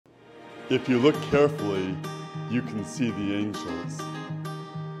If you look carefully, you can see the angels.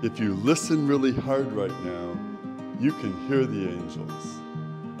 If you listen really hard right now, you can hear the angels.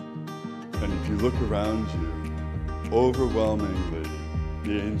 And if you look around you, overwhelmingly,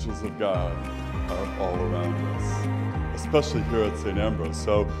 the angels of God are all around us, especially here at St. Ambrose.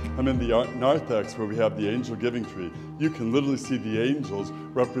 So I'm in the narthex where we have the angel giving tree. You can literally see the angels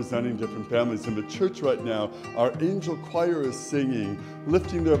representing different families. In the church right now, our angel choir is singing,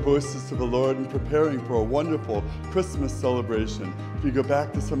 lifting their voices to the Lord and preparing for a wonderful Christmas celebration. If you go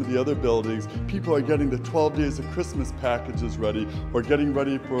back to some of the other buildings, people are getting the 12 Days of Christmas packages ready or getting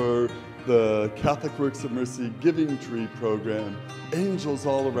ready for the Catholic Works of Mercy Giving Tree program. Angels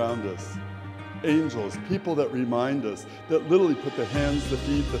all around us. Angels, people that remind us, that literally put the hands, the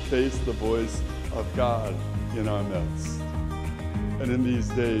feet, the face, the voice of God in our midst. And in these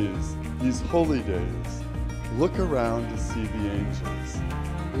days, these holy days, look around to see the angels.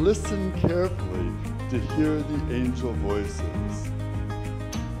 Listen carefully to hear the angel voices.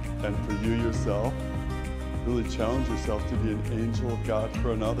 And for you yourself, really challenge yourself to be an angel of God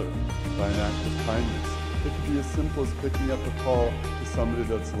for another by an act of kindness. It could be as simple as picking up a call to somebody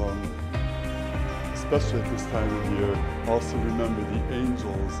that's lonely. Especially at this time of year, also remember the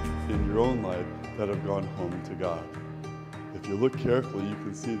angels in your own life that have gone home to God. If you look carefully, you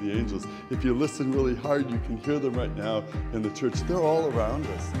can see the angels. If you listen really hard, you can hear them right now in the church. They're all around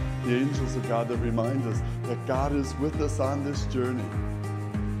us. The angels of God that remind us that God is with us on this journey.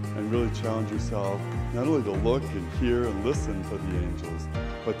 And really challenge yourself not only to look and hear and listen for the angels,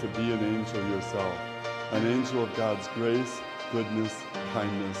 but to be an angel yourself. An angel of God's grace, goodness,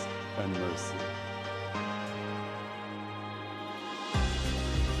 kindness, and mercy.